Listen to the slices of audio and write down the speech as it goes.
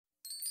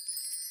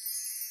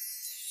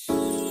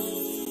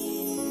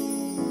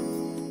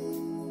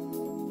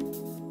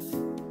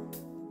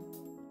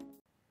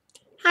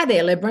Hi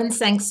there, Librans.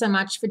 Thanks so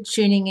much for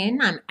tuning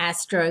in. I'm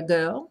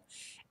Astrogirl,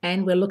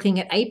 and we're looking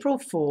at April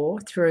 4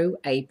 through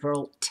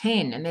April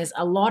 10. And there's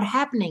a lot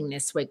happening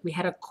this week. We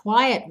had a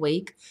quiet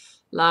week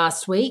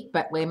last week,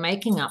 but we're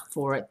making up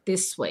for it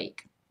this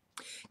week.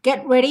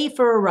 Get ready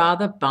for a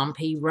rather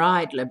bumpy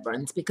ride,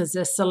 Librans, because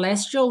the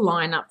celestial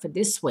lineup for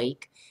this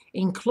week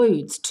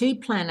includes two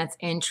planets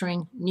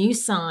entering new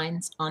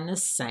signs on the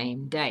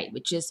same day,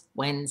 which is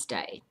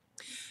Wednesday.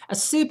 A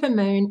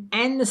supermoon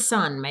and the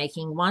sun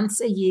making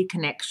once-a-year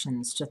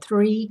connections to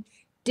three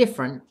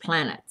different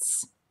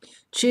planets.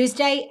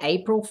 Tuesday,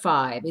 April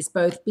 5, is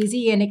both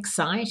busy and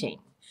exciting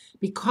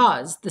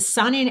because the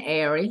sun in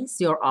Aries,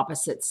 your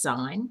opposite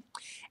sign,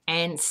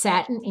 and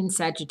Saturn in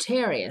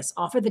Sagittarius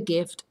offer the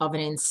gift of an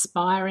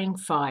inspiring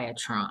fire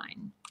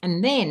trine.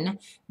 And then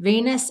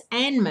Venus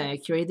and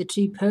Mercury, the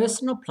two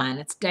personal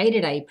planets,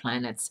 day-to-day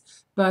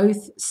planets,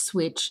 both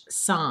switch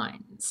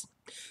signs.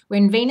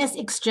 When Venus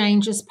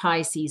exchanges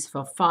Pisces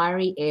for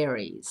fiery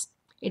Aries,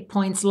 it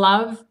points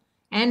love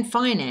and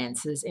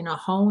finances in a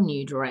whole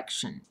new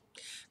direction.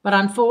 But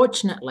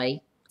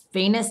unfortunately,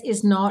 Venus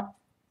is not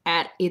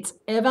at its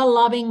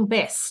ever-loving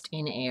best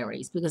in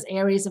Aries, because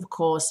Aries, of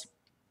course,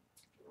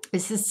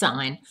 is the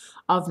sign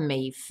of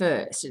me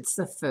first. It's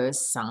the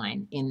first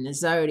sign in the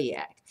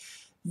zodiac.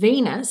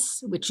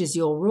 Venus, which is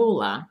your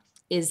ruler,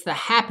 is the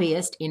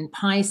happiest in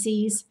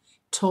Pisces,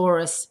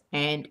 Taurus,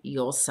 and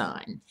your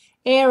sign.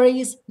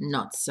 Aries,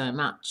 not so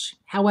much.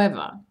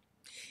 However,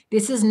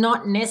 this is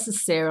not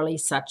necessarily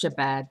such a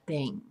bad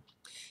thing,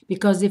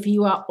 because if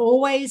you are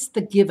always the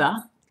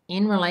giver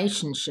in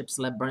relationships,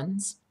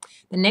 Librans,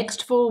 the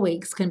next 4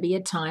 weeks can be a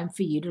time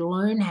for you to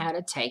learn how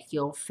to take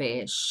your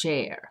fair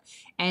share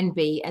and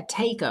be a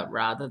taker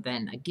rather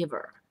than a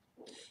giver.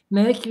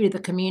 Mercury, the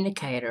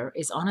communicator,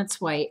 is on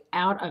its way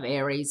out of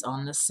Aries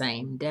on the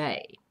same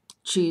day,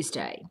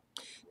 Tuesday,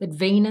 that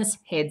Venus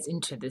heads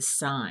into this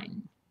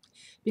sign.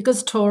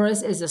 Because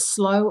Taurus is a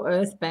slow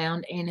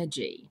earthbound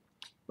energy,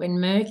 when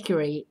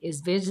Mercury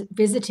is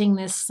visiting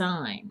this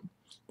sign,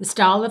 the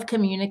style of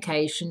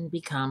communication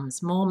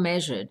becomes more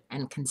measured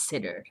and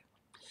considered.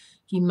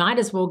 You might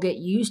as well get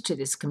used to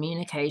this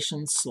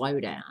communication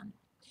slowdown,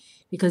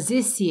 because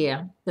this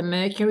year the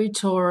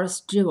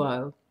Mercury-Taurus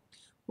duo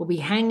will be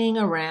hanging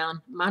around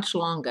much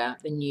longer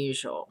than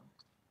usual.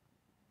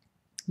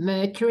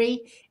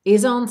 Mercury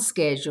is on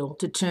schedule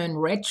to turn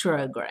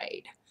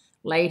retrograde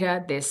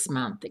later this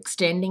month,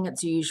 extending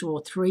its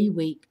usual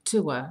 3-week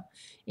tour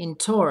in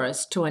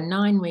Taurus to a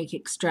 9-week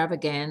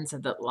extravaganza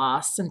that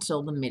lasts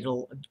until the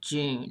middle of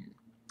June.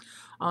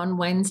 On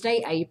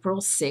Wednesday,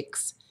 April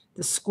 6,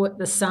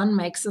 the sun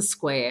makes a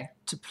square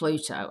to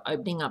Pluto,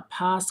 opening up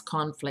past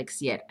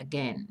conflicts yet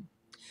again.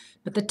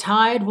 But the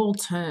tide will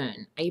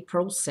turn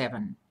April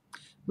 7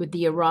 with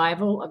the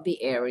arrival of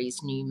the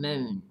Aries new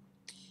moon.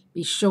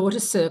 Be sure to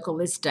circle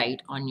this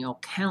date on your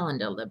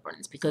calendar,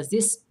 Librans, because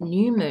this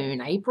new moon,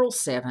 April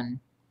 7,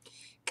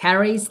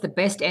 carries the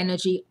best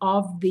energy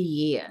of the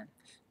year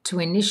to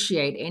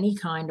initiate any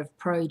kind of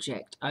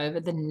project over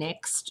the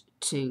next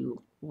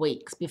 2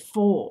 weeks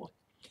before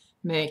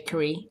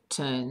Mercury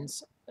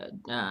turns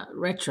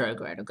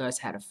retrograde or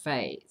goes out of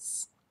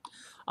phase.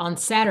 On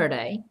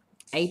Saturday,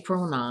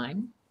 April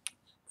 9,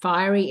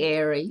 fiery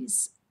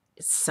Aries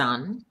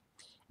sun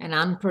and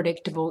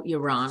unpredictable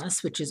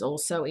Uranus, which is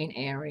also in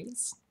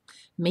Aries,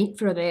 meet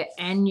for their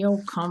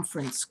annual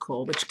conference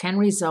call, which can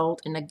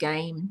result in a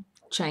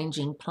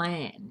game-changing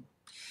plan.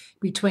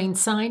 Between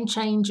sign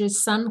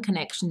changes, sun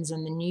connections,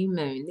 and the new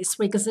moon, this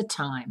week is a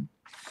time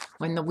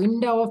when the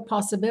window of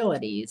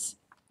possibilities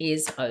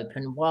is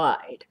open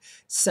wide.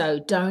 So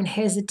don't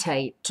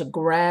hesitate to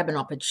grab an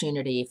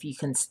opportunity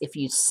if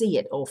you see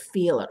it or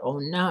feel it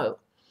or know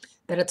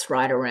that it's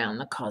right around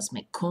the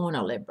cosmic corner,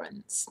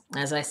 Librans.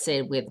 As I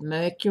said, with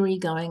Mercury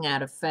going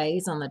out of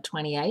phase on the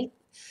 28th,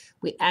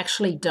 we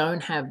actually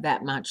don't have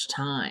that much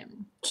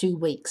time, 2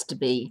 weeks to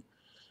be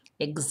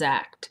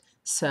exact.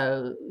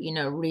 So,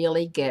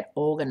 really get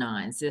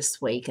organized this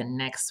week and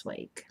next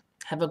week.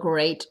 Have a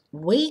great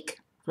week.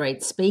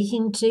 Great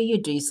speaking to you.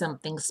 Do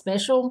something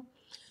special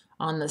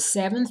on the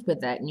 7th with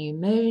that new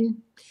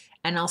moon.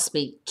 And I'll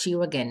speak to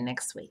you again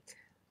next week.